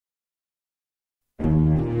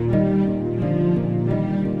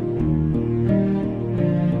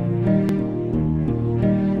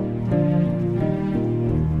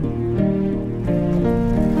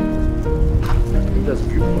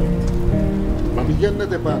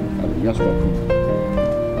Πηγαίνετε πάνω. Γεια σου, Παππού.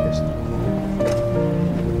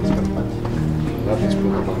 Να δεις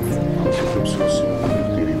πρώτα πάνω. Να σου το ψηλώσει το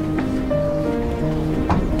κριτήριο.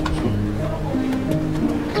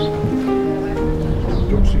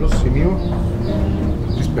 Το ψηλό σημείο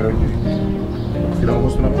της περαγγελίας. Στείλαμε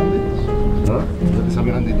όμως τον απέναντι. Θα της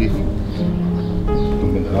απέναντι τύχη.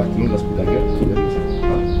 Τον πενταράκτη, τα σπιτάκια.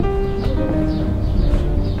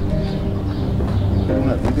 Πρέπει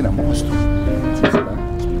να δει την Αμμόχωστο.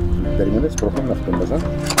 Περιμένεις προχωρήν αυτό μέσα.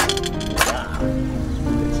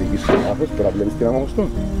 Έτσι εκεί στο λάθος, τώρα βλέπεις την Αμμόχωστο.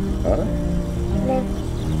 Άρα.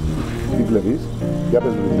 Τι βλέπεις, για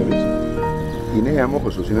πες μου τι βλέπεις. Είναι η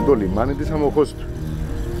Αμμόχωστος, είναι το λιμάνι της Αμμοχώστου.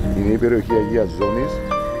 Είναι η περιοχή Αγίας Ζώνης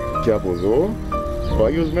και από εδώ ο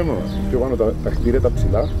Άγιος Μέμονας. Πιο πάνω τα κτίρια τα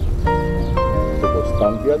ψηλά, το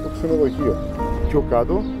Κωνσταντία, το ξενοδοχείο. Πιο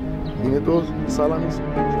κάτω είναι το Σάλαμις.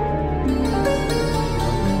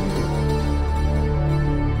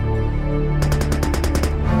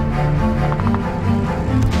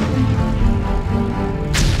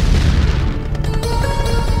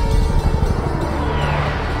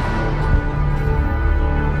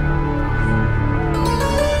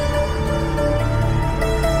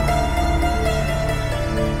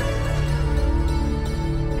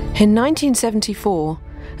 In 1974,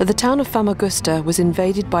 the town of Famagusta was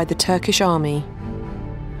invaded by the Turkish army.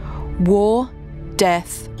 War,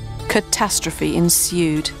 death, catastrophe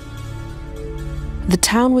ensued. The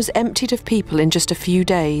town was emptied of people in just a few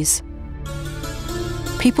days.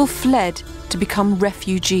 People fled to become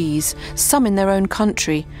refugees, some in their own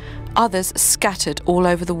country, others scattered all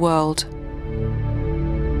over the world.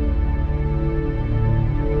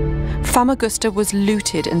 Famagusta was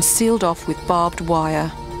looted and sealed off with barbed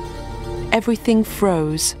wire. Everything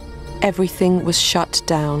froze, everything was shut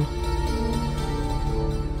down.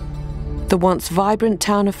 The once vibrant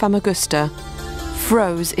town of Famagusta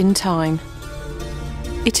froze in time.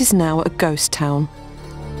 It is now a ghost town.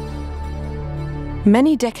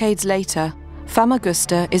 Many decades later,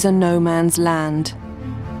 Famagusta is a no-man's land.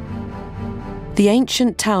 The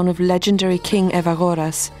ancient town of legendary King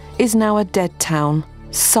Evagoras is now a dead town,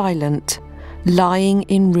 silent, lying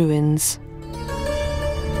in ruins.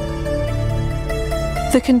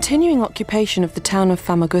 The continuing occupation of the town of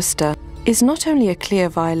Famagusta is not only a clear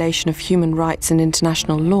violation of human rights and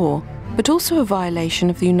international law, but also a violation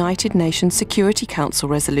of the United Nations Security Council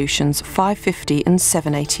resolutions 550 and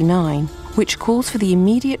 789, which calls for the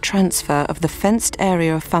immediate transfer of the fenced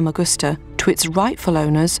area of Famagusta to its rightful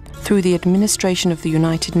owners through the administration of the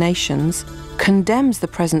United Nations, condemns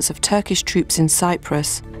the presence of Turkish troops in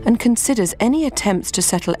Cyprus, and considers any attempts to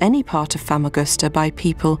settle any part of Famagusta by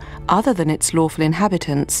people other than its lawful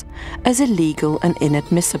inhabitants as illegal and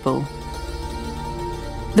inadmissible.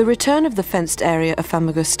 The return of the fenced area of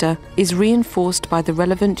Famagusta is reinforced by the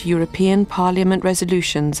relevant European Parliament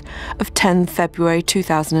resolutions of 10 February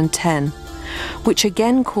 2010, which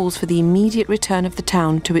again calls for the immediate return of the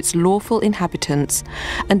town to its lawful inhabitants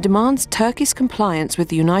and demands Turkey's compliance with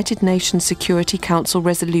the United Nations Security Council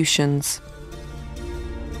resolutions.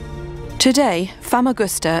 Today,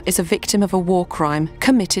 Famagusta is a victim of a war crime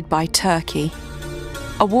committed by Turkey.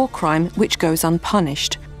 A war crime which goes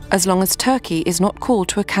unpunished, as long as Turkey is not called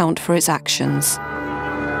to account for its actions.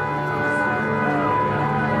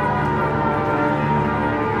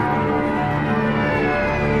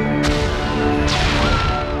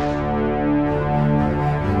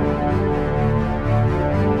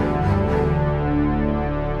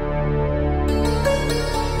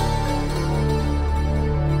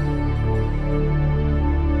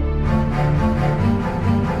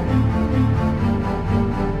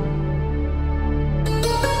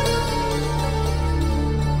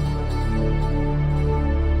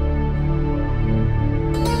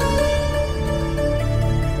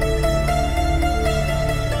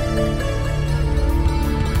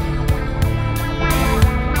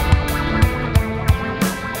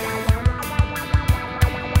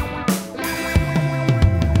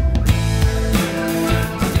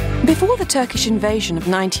 Before the Turkish invasion of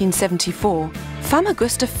 1974,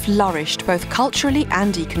 Famagusta flourished both culturally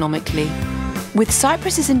and economically. With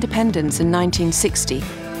Cyprus's independence in 1960,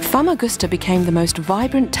 Famagusta became the most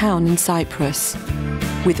vibrant town in Cyprus.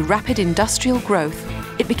 With rapid industrial growth,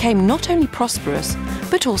 it became not only prosperous,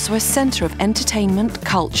 but also a centre of entertainment,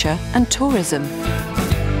 culture and tourism.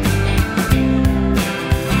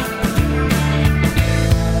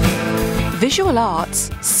 Visual arts,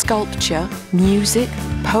 sculpture, music,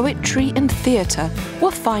 poetry and theatre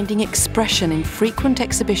were finding expression in frequent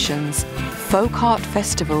exhibitions, folk art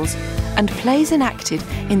festivals and plays enacted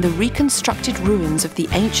in the reconstructed ruins of the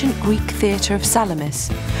ancient Greek theatre of Salamis,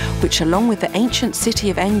 which, along with the ancient city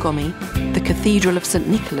of Engomi, the Cathedral of St.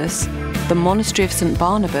 Nicholas, the Monastery of St.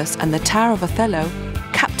 Barnabas and the Tower of Othello,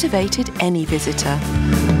 captivated any visitor.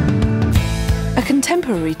 A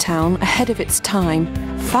contemporary town ahead of its time,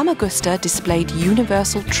 Famagusta displayed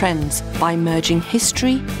universal trends by merging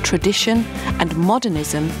history, tradition and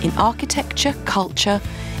modernism in architecture, culture,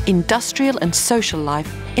 industrial and social life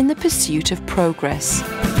in the pursuit of progress.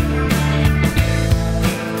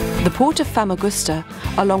 The port of Famagusta,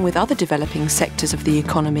 along with other developing sectors of the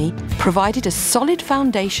economy, provided a solid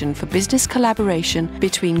foundation for business collaboration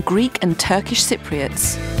between Greek and Turkish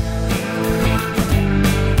Cypriots.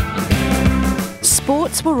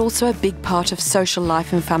 Sports were also a big part of social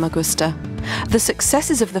life in Famagusta. The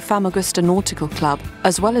successes of the Famagusta Nautical Club,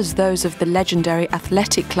 as well as those of the legendary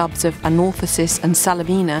athletic clubs of Anorthosis and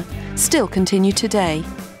Salamina, still continue today,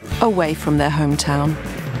 away from their hometown.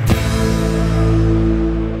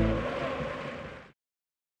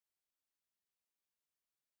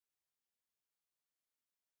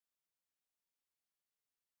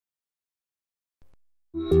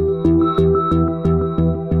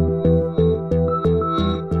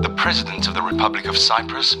 The President of the Republic of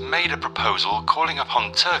Cyprus made a proposal calling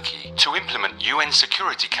upon Turkey to implement UN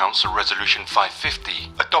Security Council Resolution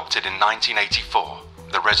 550, adopted in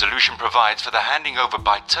 1984. The resolution provides for the handing over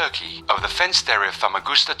by Turkey of the fenced area of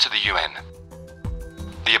Famagusta to the UN.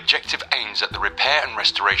 The objective aims at the repair and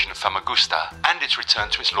restoration of Famagusta and its return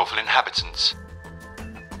to its lawful inhabitants.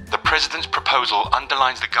 The President's proposal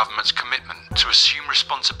underlines the government's commitment to assume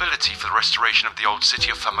responsibility for the restoration of the old city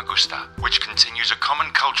of Famagusta, which continues a common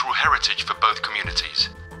cultural heritage for both communities.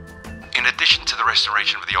 In addition to the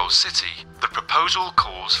restoration of the old city, the proposal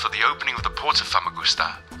calls for the opening of the port of Famagusta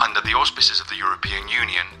under the auspices of the European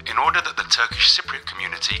Union in order that the Turkish Cypriot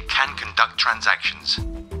community can conduct transactions.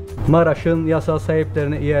 Maraş'ın yasal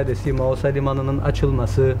sahiplerine iadesi, Mausa Limanı'nın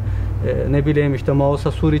açılması, ne bileyim işte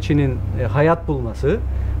Mausa Suriçi'nin hayat bulması,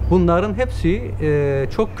 bunların hepsi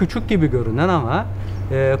çok küçük gibi görünen ama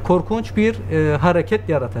korkunç bir hareket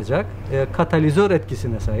yaratacak, katalizör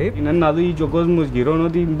etkisine sahip. Είναι να δει και ο κόσμος γύρω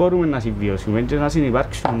ότι μπορούμε να συμβιώσουμε και να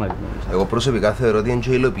συνυπάρξουμε μαζί. Εγώ προσωπικά θεωρώ ότι είναι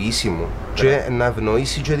και υλοποιήσιμο και να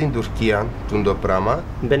ευνοήσει και την Τουρκία το πράγμα.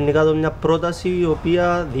 Μπαίνει κάτω μια πρόταση η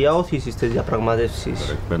οποία διαώθησε στις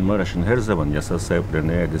διαπραγματεύσεις. Ben Maraş'ın her zaman yasal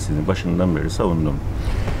sahiplerine iadesini başından beri savundum.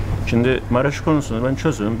 Şimdi Maraş konusunu ben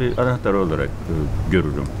çözümün bir anahtarı olarak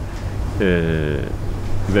görürüm.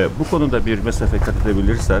 Ve bu konuda bir mesafe kat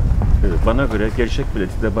edebilirsek bana göre gerçek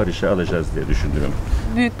bileti de barışa alacağız diye düşünüyorum.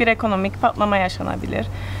 Büyük bir ekonomik patlama yaşanabilir.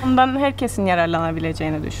 Bundan herkesin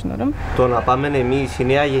yararlanabileceğini düşünüyorum. Το να πάμε εμείς η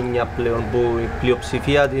νέα γενιά πλέον, που η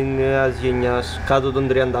πλειοψηφία της νέας γενιάς κάτω των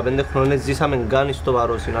 35 χρόνων ζήσαμε καν στο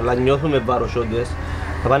βαρόσιν, αλλά νιώθουμε βαροσόντες,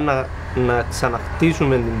 να πάμε να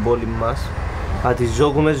ξαναχτίσουμε την πόλη μας, να τη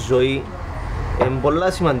ζώγουμε ζωή, είναι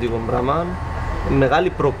πολλά σημαντικό πράγμα. Μεγάλη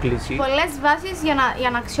πρόκληση. Πολλές βάσεις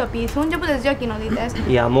για να αξιοποιηθούν και από τις δύο κοινότητες.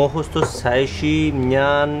 Η Αμμόχωστος θα έχει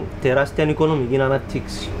μια τεράστια οικονομική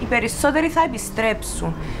ανάπτυξη. Οι περισσότεροι θα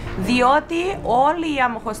επιστρέψουν, διότι όλοι οι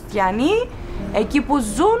Αμμοχωστιανοί εκεί που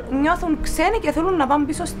ζουν νιώθουν ξένοι και θέλουν να πάνε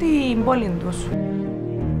πίσω στην πόλη τους.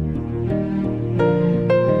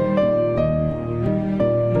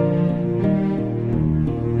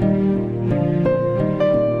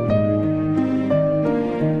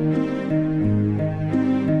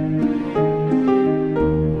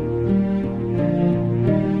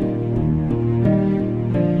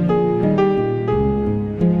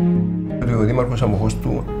 Ο Δήμαρχος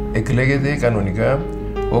Αμμοχώστου εκλέγεται κανονικά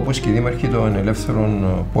όπως και οι δήμαρχοι των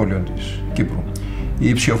ελεύθερων πόλεων της Κύπρου.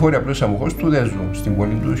 Οι ψηφοφόροι απλώς Αμμοχώστου δεν ζουν στην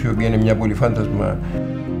πόλη τους, η οποία είναι μια πόλη φάντασμα.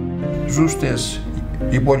 Ζουν στις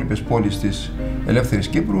υπόλοιπες πόλεις της ελεύθερης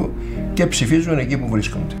Κύπρου και ψηφίζουν εκεί που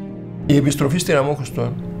βρίσκονται. Η επιστροφή στην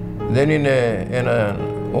Αμμόχωστο δεν είναι ένα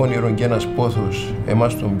όνειρο και ένας πόθος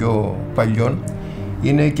εμάς των πιο παλιών,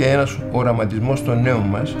 είναι και ένας οραματισμός των νέων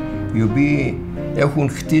μας, οι οποίοι έχουν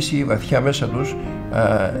χτίσει βαθιά μέσα τους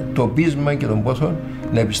το πείσμα και τον πόθο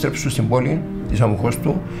να επιστρέψουν στην πόλη της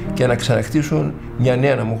Αμμοχώστου και να ξαναχτίσουν μια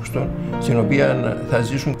νέα Αμμόχωστο, στην οποία θα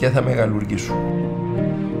ζήσουν και θα μεγαλουργήσουν.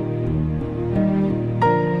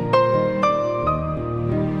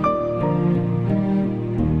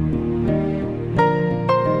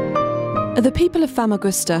 The people of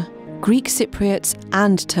Famagusta, Greek Cypriots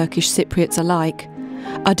and Turkish Cypriots alike,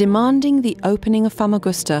 are demanding the opening of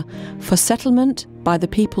Famagusta for settlement by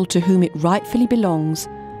the people to whom it rightfully belongs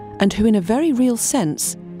and who in a very real sense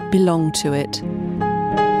belong to it.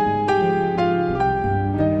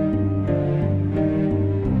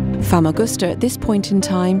 Famagusta at this point in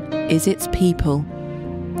time is its people.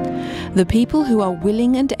 The people who are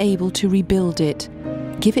willing and able to rebuild it,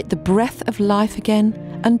 give it the breath of life again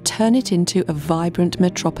and turn it into a vibrant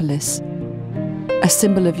metropolis. A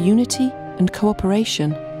symbol of unity and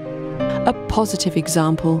cooperation. A positive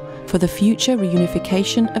example for the future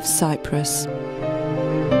reunification of Cyprus.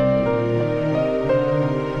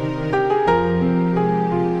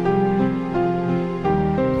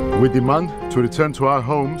 We demand to return to our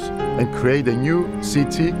homes and create a new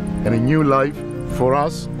city and a new life for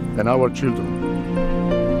us and our children.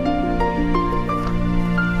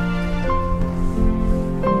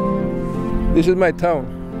 This is my town.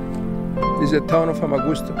 This is the town of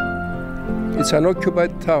Famagusta. It's an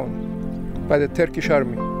occupied town by the Turkish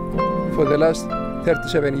army for the last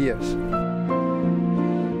 37 years.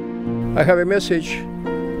 I have a message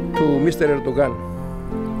to Mr. Erdogan.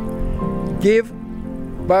 Give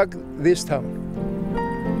back this town.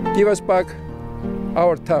 Give us back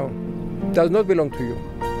our town. It does not belong to you.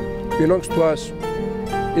 It belongs to us.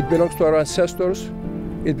 It belongs to our ancestors.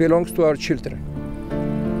 It belongs to our children.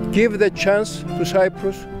 Give the chance to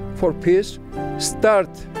Cyprus for peace. Start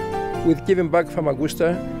with giving back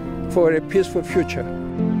Famagusta for a peaceful future.